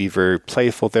tend to be very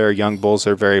playful there. Young bulls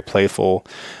are very playful.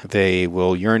 They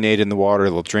will urinate in the water.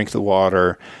 They'll drink the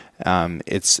water.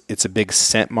 It's a big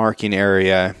scent marking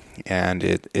area, and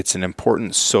it's an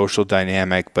important social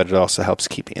dynamic, but it also helps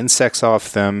keep insects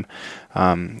off them.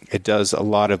 It does a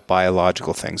lot of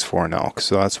biological things for an elk,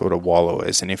 so that's what a wallow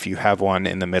is. And if you have one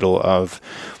in the middle of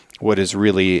what is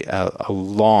really a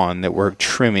lawn that we're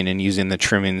trimming and using the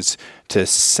trimmings to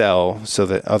sell so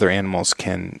that other animals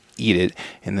can eat it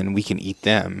and then we can eat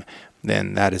them,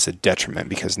 then that is a detriment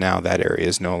because now that area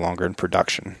is no longer in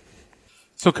production.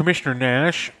 So, Commissioner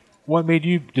Nash, what made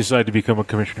you decide to become a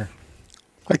commissioner?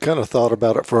 I kind of thought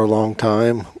about it for a long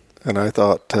time, and I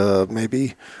thought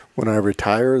maybe when I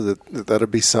retire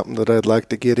that'd be something that I'd like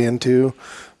to get into.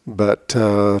 But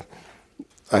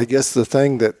I guess the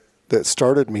thing that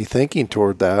started me thinking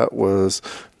toward that was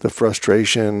the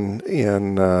frustration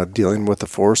in dealing with the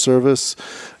Forest Service,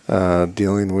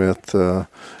 dealing with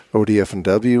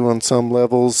ODF&W on some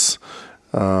levels,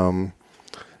 and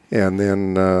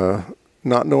then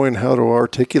not knowing how to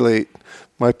articulate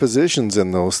my positions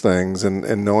in those things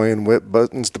and knowing what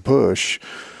buttons to push.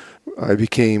 I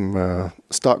became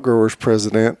stock growers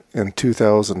president in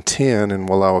 2010 in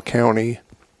Wallowa County.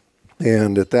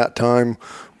 And at that time,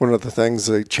 one of the things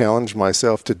I challenged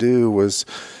myself to do was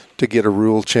to get a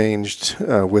rule changed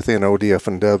within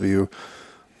ODF&W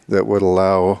that would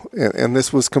allow, and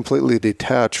this was completely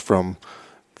detached from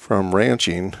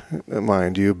ranching,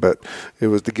 mind you, but it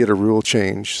was to get a rule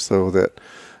change so that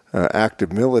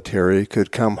active military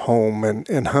could come home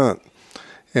and hunt.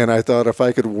 And I thought if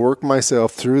I could work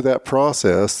myself through that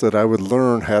process, that I would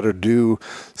learn how to do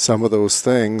some of those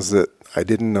things that I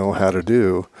didn't know how to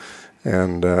do.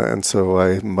 And so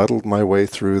I muddled my way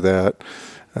through that.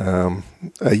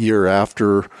 A year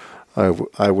after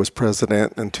I was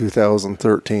president in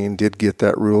 2013, did get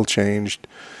that rule changed,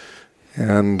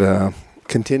 and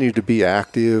continued to be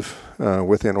active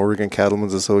within Oregon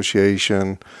Cattlemen's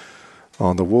Association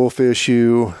on the wolf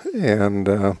issue and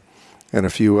a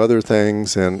few other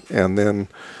things. And then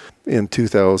in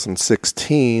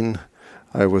 2016,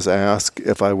 I was asked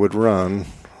if I would run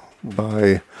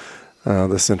by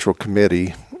the Central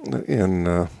Committee in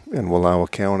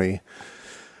Wallowa County.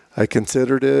 I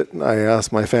considered it. I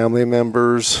asked my family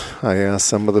members. I asked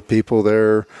some of the people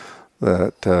there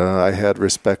that I had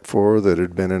respect for that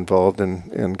had been involved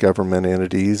in government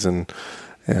entities, and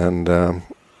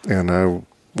I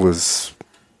was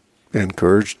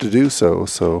encouraged to do so.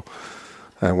 So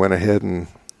I went ahead and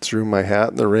threw my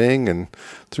hat in the ring and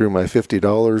threw my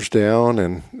 $50 down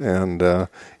and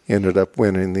ended up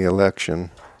winning the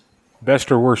election.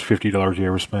 Best or worst $50 you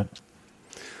ever spent?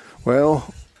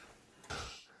 Well,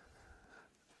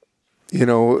 you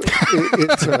know,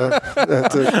 that's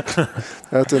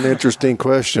an interesting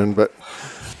question, but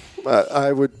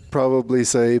I would probably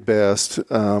say best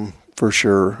for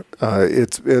sure.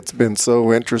 It's been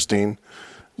so interesting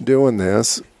doing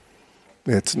this.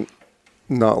 It's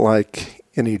not like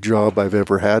any job I've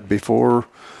ever had before,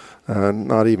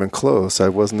 not even close. I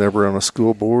wasn't ever on a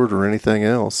school board or anything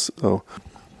else, so.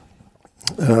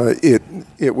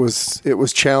 It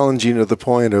was challenging to the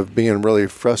point of being really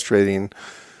frustrating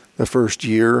the first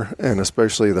year, and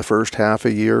especially the first half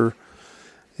a year.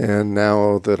 And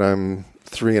now that I'm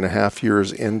 3.5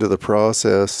 years into the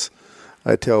process,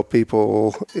 I tell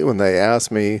people when they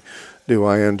ask me, do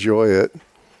I enjoy it?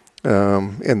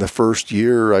 In the first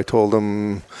year, I told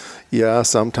them, yeah,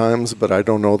 sometimes, but I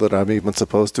don't know that I'm even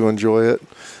supposed to enjoy it.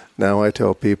 Now I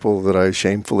tell people that I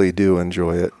shamefully do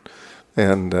enjoy it.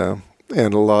 And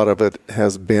a lot of it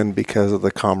has been because of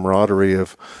the camaraderie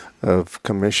of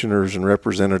commissioners and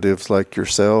representatives like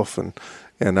yourself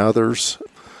and others,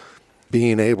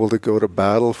 being able to go to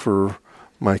battle for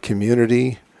my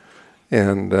community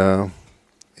and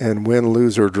win,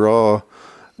 lose, or draw,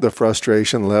 the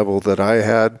frustration level that I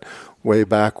had way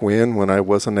back when I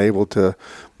wasn't able to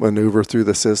maneuver through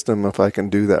the system. If I can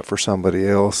do that for somebody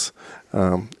else,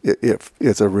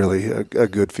 it's a really a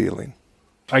good feeling.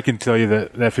 I can tell you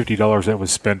that $50 that was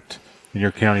spent in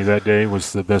your county that day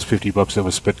was the best $50 that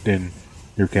was spent in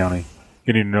your county.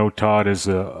 Getting to know Todd as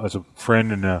a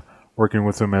friend and working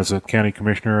with him as a county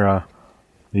commissioner,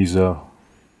 he's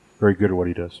very good at what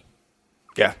he does.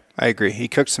 Yeah, I agree. He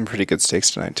cooked some pretty good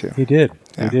steaks tonight, too. He did.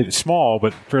 Yeah. He did. Small,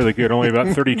 but fairly good. Only about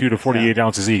 32 to 48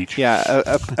 ounces each. Yeah,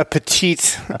 a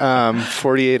petite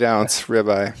 48-ounce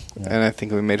ribeye, and I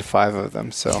think we made 5 of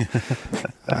them. So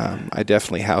I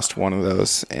definitely housed one of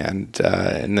those, and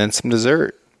then some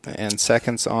dessert and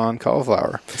seconds on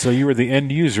cauliflower. So you were the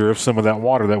end user of some of that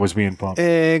water that was being pumped.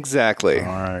 Exactly. All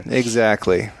right.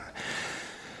 Exactly.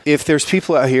 If there's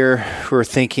people out here who are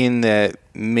thinking that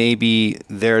maybe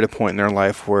they're at a point in their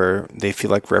life where they feel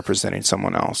like representing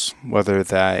someone else, whether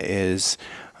that is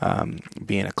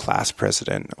being a class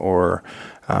president, or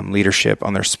leadership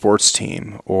on their sports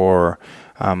team, or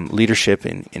leadership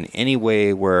in any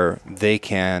way where they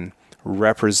can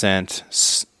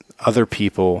represent other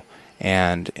people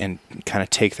and kind of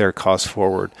take their cause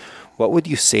forward. What would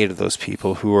you say to those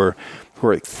people who are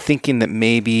thinking that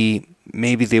maybe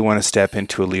they want to step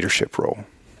into a leadership role?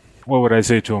 What would I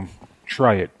say to them?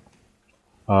 Try it.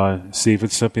 See if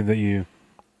it's something that you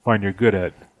find you're good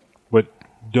at. But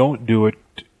don't do it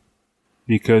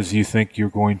because you think you're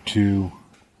going to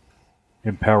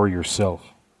empower yourself.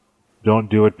 Don't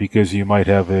do it because you might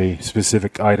have a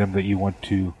specific item that you want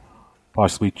to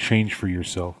possibly change for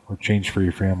yourself or change for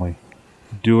your family.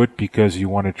 Do it because you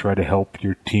want to try to help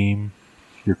your team,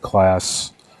 your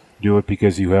class. Do it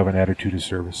because you have an attitude of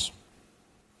service.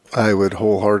 I would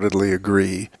wholeheartedly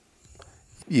agree.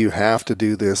 You have to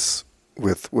do this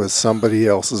with somebody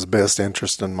else's best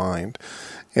interest in mind.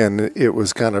 And it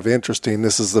was kind of interesting.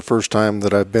 This is the first time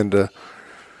that I've been to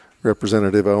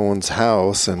Representative Owens'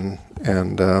 house, and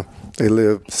they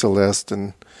lived, Celeste,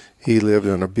 and he lived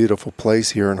in a beautiful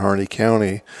place here in Harney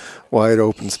County, wide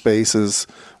open spaces.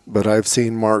 But I've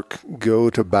seen Mark go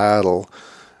to battle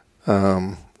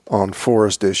on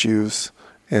forest issues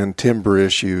and timber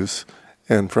issues,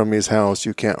 and from his house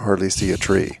you can't hardly see a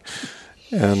tree.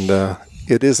 And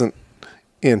it isn't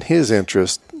in his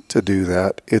interest to do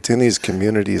that. It's in his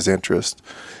community's interest.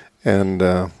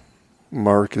 And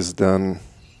Mark has done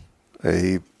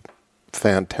a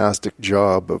fantastic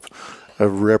job of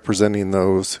representing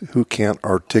those who can't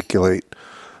articulate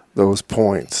those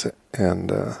points.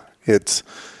 And it's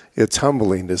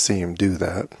humbling to see him do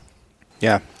that.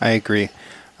 Yeah, I agree.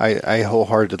 I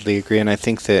wholeheartedly agree. And I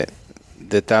think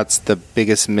that's the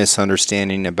biggest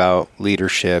misunderstanding about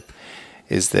leadership,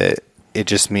 is that it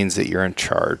just means that you're in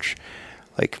charge.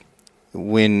 Like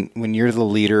when you're the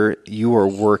leader, you are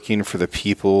working for the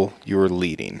people you are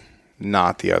leading,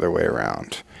 not the other way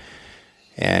around.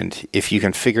 And if you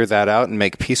can figure that out and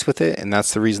make peace with it, and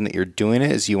that's the reason that you're doing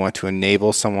it, is you want to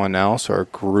enable someone else or a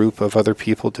group of other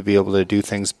people to be able to do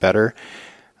things better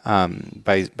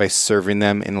by serving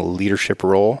them in a leadership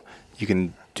role, you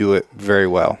can do it very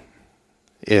well.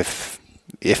 If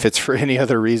it's for any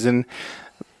other reason,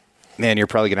 man, you're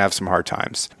probably going to have some hard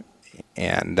times.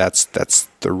 And that's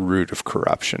the root of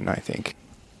corruption, I think.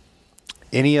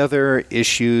 Any other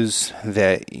issues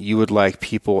that you would like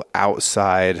people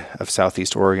outside of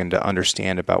Southeast Oregon to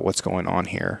understand about what's going on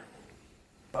here?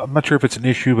 I'm not sure if it's an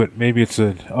issue, but maybe it's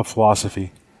a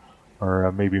philosophy.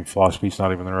 Or maybe philosophy is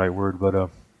not even the right word, but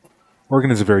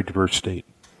Oregon is a very diverse state.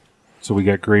 So we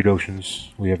got great oceans,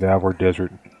 we have the Alvord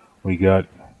Desert, we got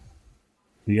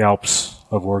the Alps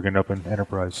of Oregon up in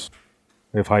Enterprise,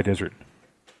 we have high desert.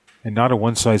 And not a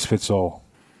one-size-fits-all.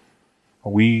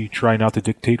 We try not to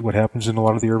dictate what happens in a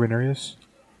lot of the urban areas.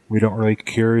 We don't really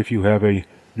care if you have a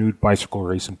nude bicycle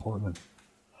race in Portland.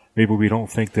 Maybe we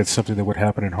don't think that's something that would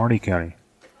happen in Harney County.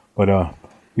 But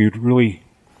we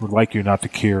would like you not to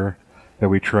care that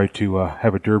we try to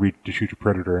have a derby to shoot a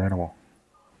predator animal.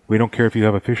 We don't care if you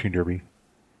have a fishing derby.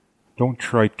 Don't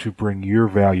try to bring your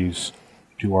values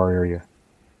to our area.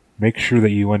 Make sure that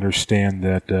you understand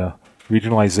that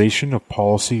regionalization of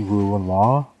policy, rule, and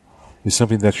law is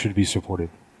something that should be supported.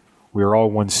 We are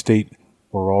all one state.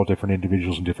 We're all different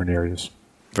individuals in different areas.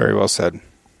 Very well said.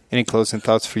 Any closing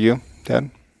thoughts for you,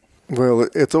 Dad? Well,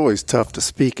 it's always tough to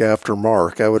speak after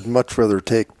Mark. I would much rather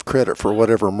take credit for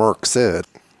whatever Mark said.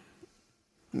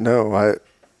 No,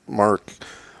 Mark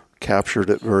captured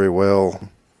it very well.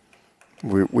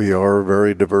 We are a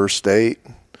very diverse state.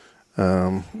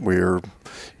 We're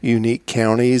unique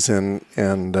counties and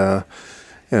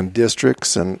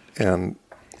districts, and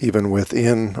even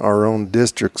within our own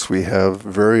districts, we have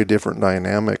very different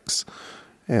dynamics,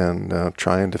 and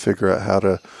trying to figure out how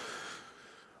to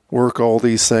work all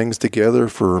these things together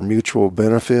for mutual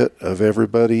benefit of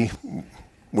everybody.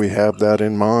 We have that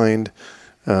in mind.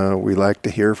 We like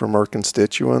to hear from our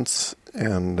constituents,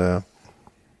 and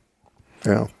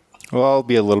yeah. Well, I'll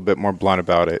be a little bit more blunt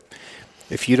about it.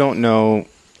 If you don't know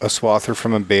a swather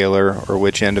from a baler or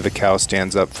which end of a cow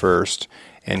stands up first,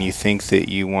 and you think that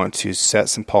you want to set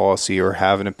some policy or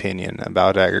have an opinion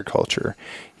about agriculture,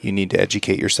 you need to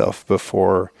educate yourself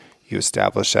before you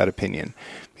establish that opinion.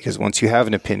 Because once you have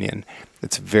an opinion,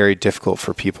 it's very difficult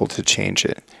for people to change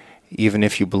it. Even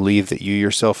if you believe that you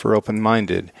yourself are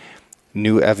open-minded,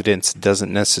 new evidence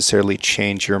doesn't necessarily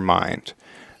change your mind.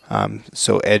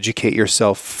 So educate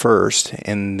yourself first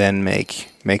and then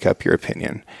make up your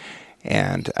opinion.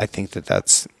 And I think that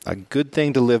that's a good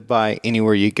thing to live by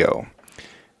anywhere you go.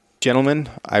 Gentlemen,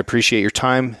 I appreciate your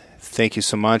time. Thank you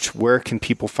so much. Where can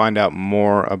people find out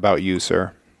more about you,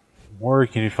 sir? where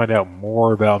can you find out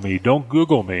more about me? Don't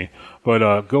Google me,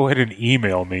 but go ahead and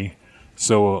email me.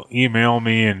 So email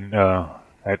me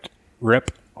at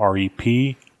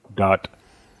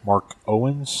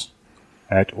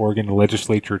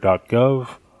rep.markowens@OregonLegislature.gov.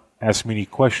 Ask me any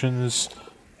questions.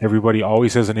 Everybody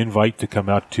always has an invite to come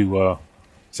out to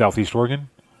Southeast Oregon.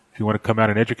 If you want to come out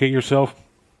and educate yourself,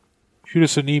 shoot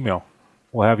us an email.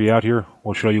 We'll have you out here.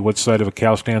 We'll show you what side of a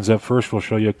cow stands up first. We'll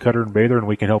show you a cutter and bather, and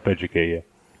we can help educate you.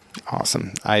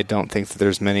 Awesome. I don't think that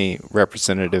there's many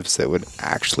representatives that would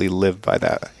actually live by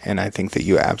that, and I think that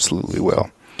you absolutely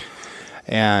will.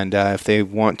 And if they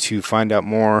want to find out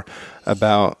more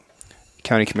about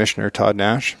County Commissioner Todd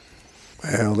Nash,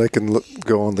 well, they can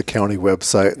go on the county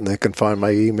website and they can find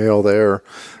my email there.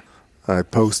 I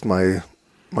post my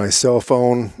cell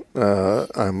phone.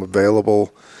 I'm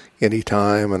available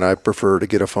anytime, and I prefer to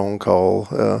get a phone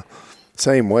call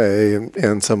same way.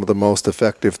 And some of the most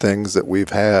effective things that we've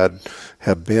had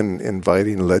have been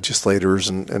inviting legislators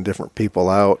and different people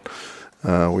out.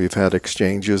 We've had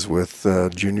exchanges with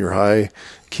junior high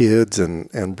kids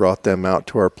and brought them out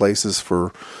to our places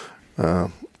for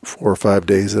 4 or 5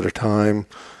 days at a time.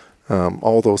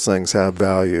 All those things have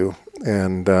value.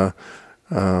 And the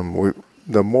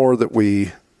more that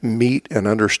we meet and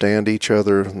understand each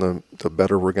other, the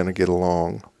better we're going to get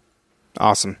along.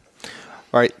 Awesome.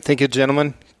 All right. Thank you,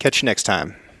 gentlemen. Catch you next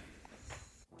time.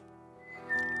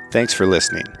 Thanks for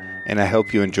listening, and I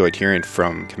hope you enjoyed hearing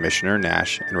from Commissioner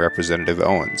Nash and Representative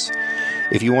Owens.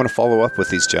 If you want to follow up with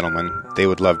these gentlemen, they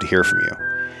would love to hear from you.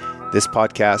 This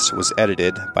podcast was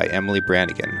edited by Emily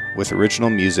Brannigan, with original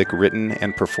music written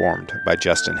and performed by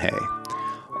Justin Hay.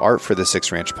 Art for the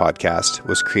Six Ranch podcast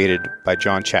was created by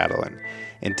John Chatelain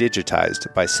and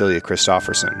digitized by Celia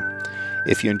Christofferson.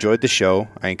 If you enjoyed the show,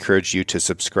 I encourage you to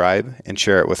subscribe and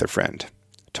share it with a friend.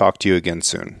 Talk to you again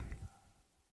soon.